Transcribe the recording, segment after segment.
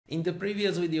In the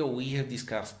previous video we have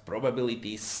discussed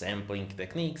probability sampling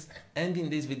techniques, and in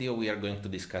this video we are going to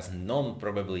discuss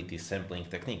non-probability sampling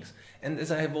techniques. And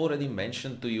as I have already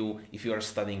mentioned to you, if you are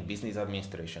studying business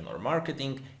administration or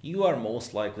marketing, you are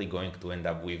most likely going to end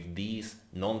up with these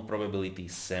non-probability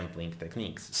sampling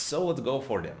techniques. So let's go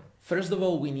for them. First of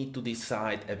all, we need to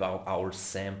decide about our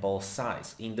sample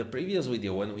size. In the previous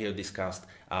video, when we have discussed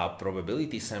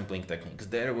probability sampling techniques,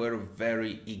 there were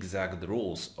very exact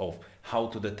rules of how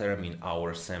to determine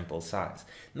our sample size.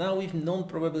 Now, with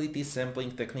non-probability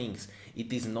sampling techniques,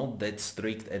 it is not that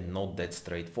strict and not that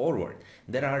straightforward.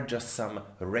 There are just some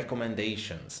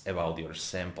recommendations about your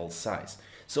sample size.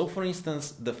 So, for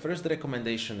instance, the first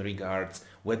recommendation regards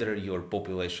whether your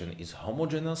population is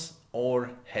homogeneous or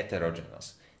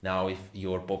heterogeneous. Now, if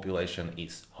your population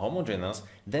is homogeneous,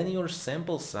 then your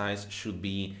sample size should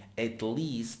be at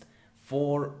least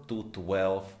 4 to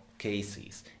 12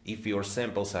 cases. If your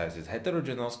sample size is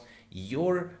heterogeneous,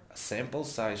 your sample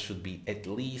size should be at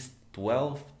least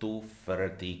 12 to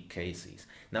 30 cases.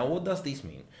 Now, what does this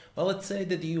mean? Well, let's say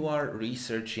that you are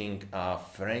researching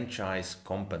franchise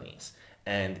companies,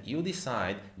 and you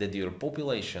decide that your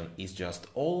population is just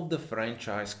all of the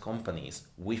franchise companies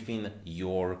within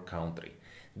your country.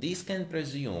 This can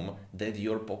presume that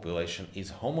your population is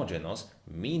homogeneous,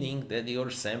 meaning that your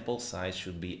sample size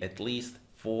should be at least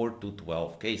 4 to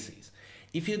 12 cases.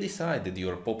 If you decide that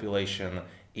your population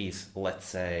is, let's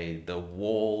say, the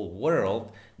whole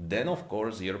world, then of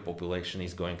course your population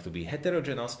is going to be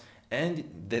heterogeneous,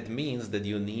 and that means that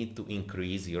you need to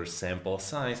increase your sample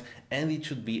size, and it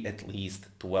should be at least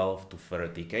 12 to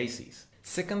 30 cases.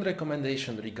 Second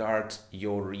recommendation regards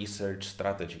your research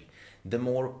strategy. The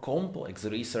more complex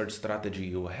research strategy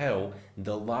you have,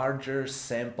 the larger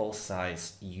sample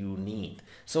size you need.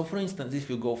 So for instance, if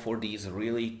you go for this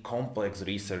really complex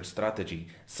research strategy,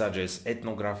 such as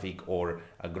ethnographic or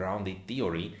a grounded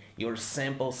theory, your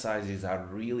sample sizes are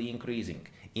really increasing.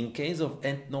 In case of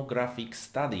ethnographic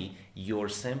study, your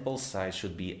sample size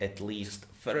should be at least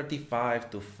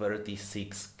 35 to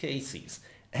 36 cases.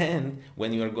 And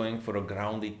when you are going for a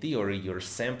grounded theory, your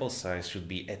sample size should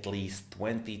be at least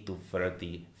 20 to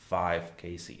 35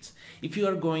 cases. If you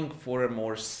are going for a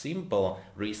more simple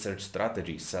research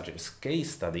strategy, such as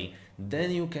case study,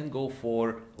 then you can go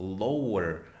for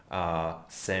lower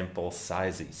sample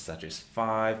sizes, such as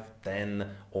 5, 10,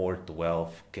 or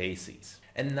 12 cases.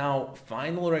 And now,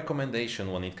 final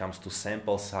recommendation when it comes to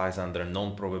sample size under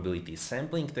non-probability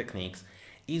sampling techniques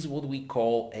is what we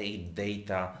call a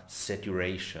data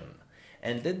saturation.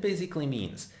 And that basically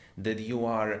means that you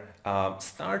are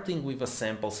starting with a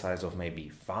sample size of maybe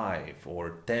 5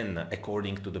 or 10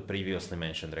 according to the previously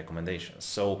mentioned recommendations.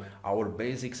 So our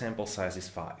basic sample size is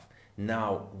 5.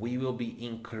 Now we will be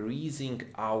increasing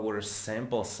our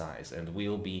sample size and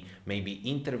we'll be maybe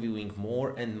interviewing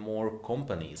more and more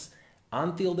companies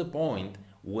until the point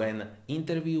when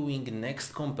interviewing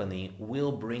next company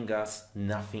will bring us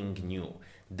nothing new.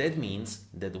 That means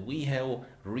that we have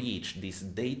reached this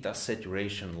data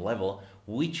saturation level,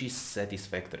 which is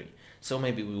satisfactory. So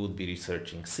maybe we would be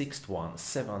researching 6th one,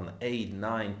 7, 8,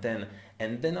 9, 10,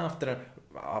 and then after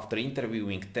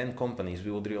interviewing 10 companies,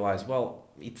 we would realize, well,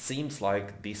 it seems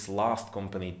like this last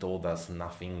company told us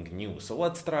nothing new. So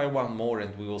let's try one more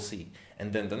and we will see.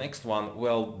 And then the next one,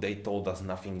 well, they told us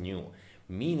nothing new.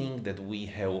 Meaning that we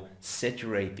have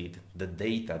saturated the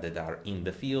data that are in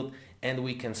the field and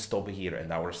we can stop here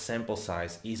and our sample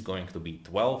size is going to be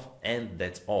 12 and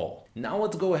that's all. Now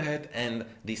let's go ahead and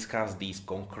discuss these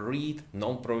concrete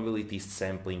non-probability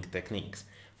sampling techniques.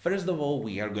 First of all,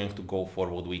 we are going to go for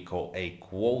what we call a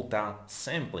quota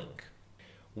sampling.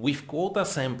 With quota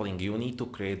sampling, you need to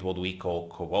create what we call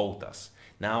quotas.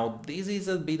 Now, this is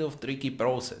a bit of tricky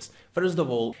process. First of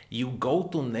all, you go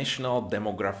to national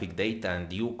demographic data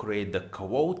and you create the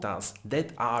quotas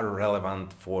that are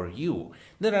relevant for you.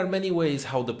 There are many ways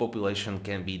how the population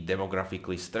can be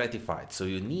demographically stratified, so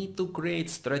you need to create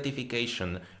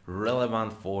stratification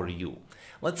relevant for you.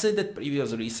 Let's say that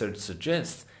previous research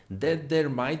suggests that there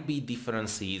might be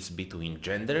differences between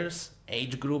genders,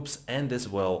 age groups, and as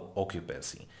well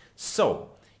occupancy.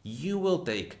 So, you will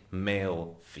take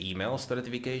male-female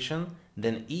stratification,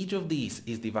 then each of these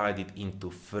is divided into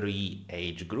 3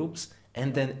 age groups,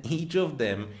 and then each of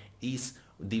them is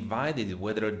divided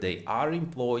whether they are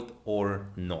employed or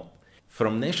not.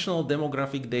 From national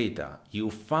demographic data, you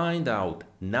find out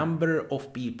number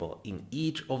of people in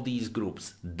each of these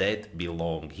groups that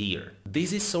belong here.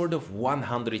 This is sort of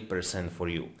 100% for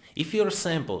you. If your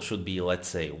sample should be, let's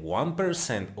say,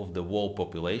 1% of the whole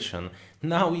population,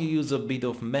 now you use a bit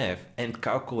of math and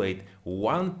calculate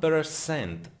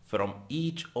 1% from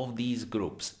each of these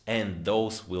groups, and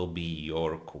those will be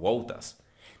your quotas.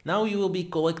 Now you will be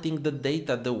collecting the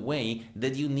data the way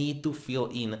that you need to fill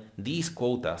in these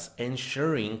quotas,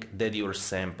 ensuring that your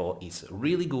sample is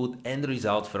really good and the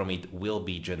result from it will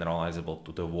be generalizable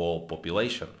to the whole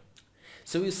population.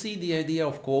 So you see, the idea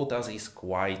of quotas is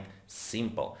quite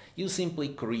simple. You simply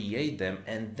create them,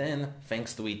 and then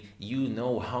thanks to it you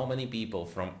know how many people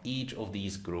from each of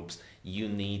these groups you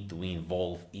need to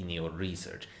involve in your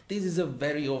research. This is a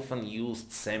very often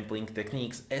used sampling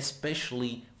techniques,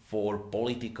 especially for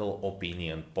political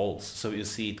opinion polls, so you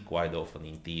see it quite often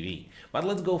in TV. But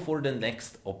let's go for the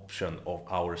next option of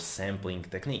our sampling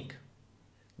technique.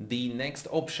 The next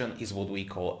option is what we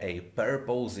call a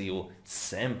purposive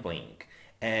sampling.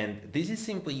 And this is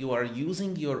simply you are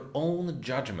using your own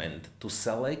judgment to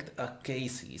select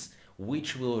cases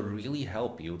which will really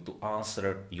help you to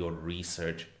answer your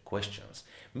research questions.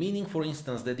 Meaning, for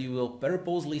instance, that you will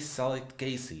purposely select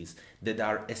cases that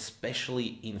are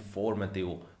especially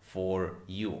informative for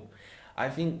you. I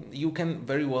think you can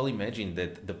very well imagine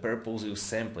that the purposive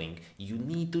sampling, you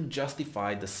need to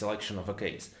justify the selection of a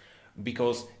case,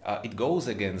 because it goes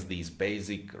against these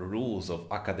basic rules of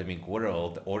academic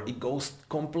world, or it goes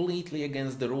completely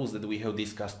against the rules that we have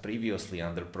discussed previously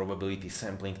under probability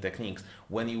sampling techniques,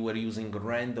 when you were using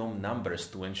random numbers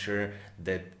to ensure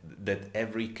that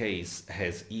every case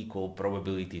has equal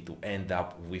probability to end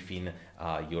up within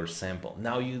your sample.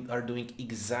 Now you are doing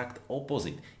exact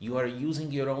opposite. You are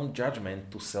using your own judgment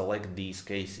to select these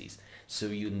cases. So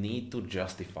you need to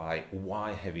justify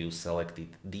why have you selected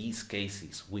these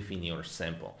cases within your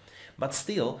sample. But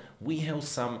still, we have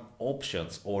some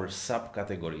options or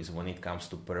subcategories when it comes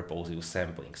to purposive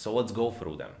sampling. So let's go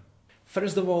through them.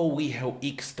 First of all, we have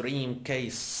extreme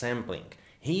case sampling.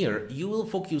 Here, you will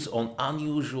focus on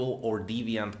unusual or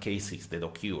deviant cases that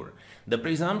occur. The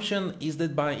presumption is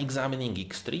that by examining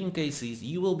extreme cases,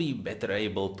 you will be better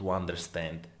able to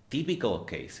understand typical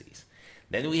cases.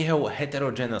 Then we have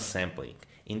heterogeneous sampling.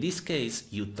 In this case,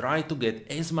 you try to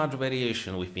get as much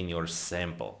variation within your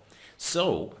sample.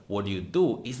 So, what you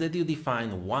do is that you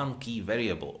define one key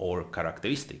variable or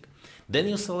characteristic. Then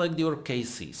you select your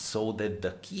cases so that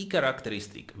the key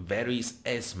characteristic varies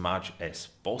as much as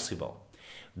possible.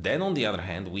 Then on the other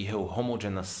hand, we have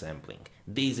homogeneous sampling.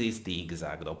 This is the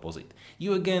exact opposite.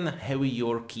 You again have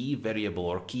your key variable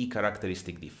or key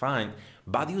characteristic defined,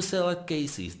 but you select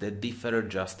cases that differ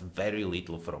just very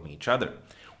little from each other.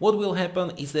 What will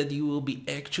happen is that you will be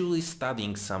actually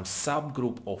studying some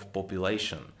subgroup of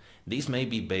population. This may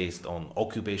be based on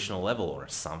occupational level or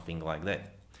something like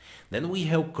that. Then we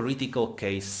have critical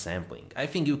case sampling. I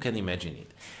think you can imagine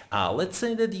it. Let's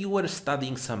say that you were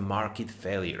studying some market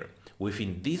failure.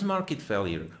 Within this market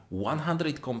failure,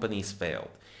 100 companies failed.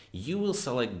 You will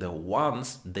select the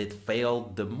ones that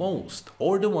failed the most,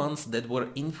 or the ones that were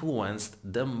influenced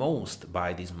the most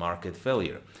by this market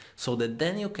failure, so that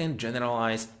then you can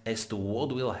generalize as to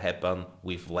what will happen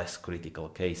with less critical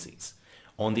cases.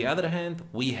 On the other hand,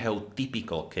 we have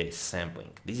typical case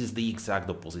sampling. This is the exact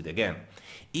opposite again.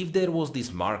 If there was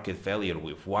this market failure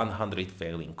with 100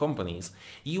 failing companies,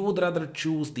 you would rather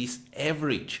choose this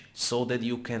average so that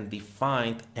you can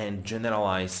define and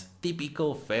generalize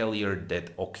typical failure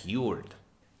that occurred.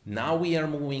 Now we are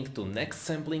moving to next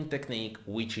sampling technique,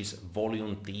 which is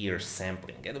volunteer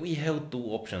sampling. And we have two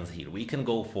options here. We can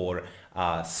go for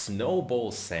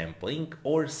snowball sampling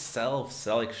or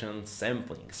self-selection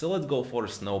sampling. So let's go for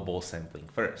snowball sampling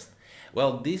first.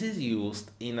 Well, this is used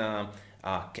in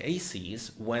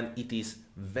cases when it is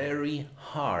very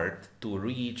hard to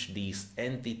reach these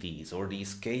entities or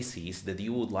these cases that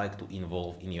you would like to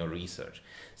involve in your research.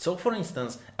 So for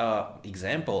instance,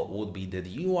 example would be that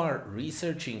you are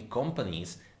researching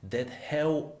companies that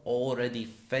have already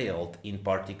failed in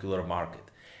particular market,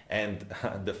 and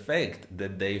the fact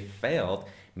that they failed,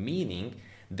 meaning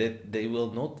that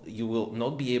you will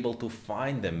not be able to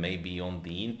find them maybe on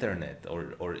the internet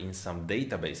or in some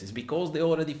databases because they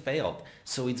already failed.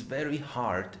 So it's very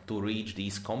hard to reach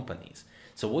these companies.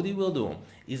 So what you will do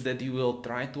is that you will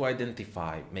try to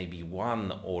identify maybe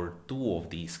one or two of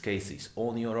these cases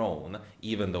on your own,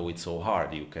 even though it's so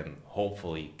hard, you can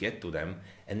hopefully get to them.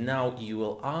 And now you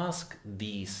will ask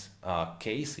these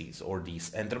cases or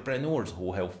these entrepreneurs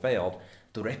who have failed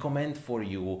to recommend for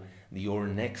you your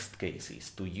next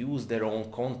cases, to use their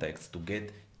own context to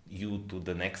get you to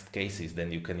the next cases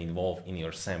that you can involve in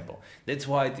your sample. That's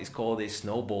why it is called a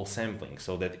snowball sampling,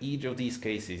 so that each of these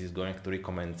cases is going to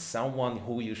recommend someone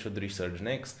who you should research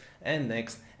next,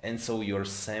 and so your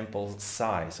sample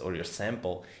size or your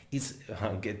sample is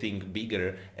getting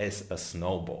bigger as a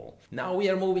snowball. Now we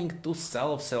are moving to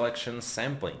self-selection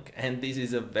sampling, and this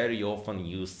is a very often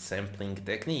used sampling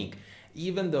technique,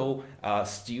 even though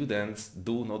students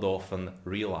do not often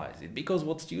realize it, because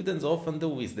what students often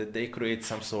do is that they create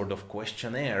some sort of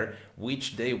questionnaire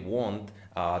which they want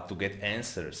to get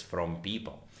answers from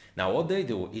people. Now what they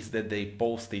do is that they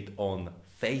post it on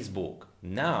Facebook.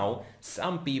 Now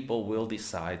some people will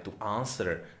decide to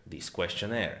answer this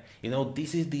questionnaire.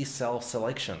 This is the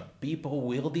self-selection. People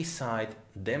will decide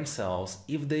themselves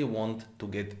if they want to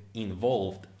get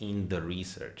involved in the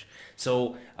research.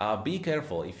 So be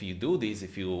careful if you do this.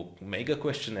 If you make a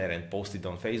questionnaire and post it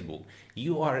on Facebook,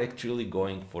 you are actually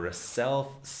going for a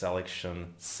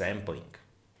self-selection sampling.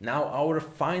 Now our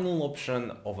final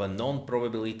option of a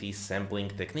non-probability sampling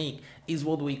technique is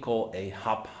what we call a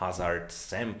haphazard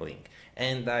sampling,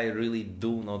 and I really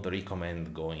do not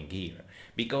recommend going here,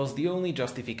 because the only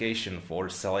justification for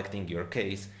selecting your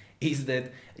case is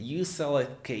that you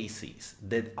select cases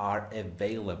that are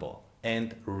available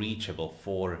and reachable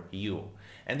for you.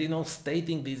 And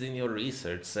stating this in your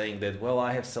research, saying that, well,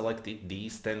 I have selected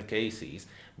these 10 cases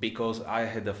because I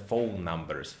had the phone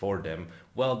numbers for them,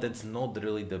 well, that's not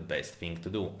really the best thing to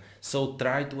do. So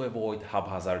try to avoid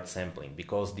haphazard sampling,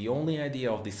 because the only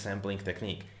idea of this sampling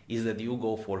technique is that you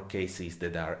go for cases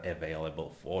that are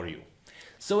available for you.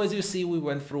 So as you see, we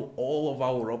went through all of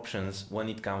our options when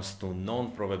it comes to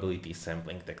non-probability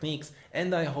sampling techniques,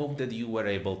 and I hope that you were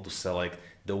able to select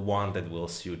the one that will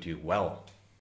suit you well.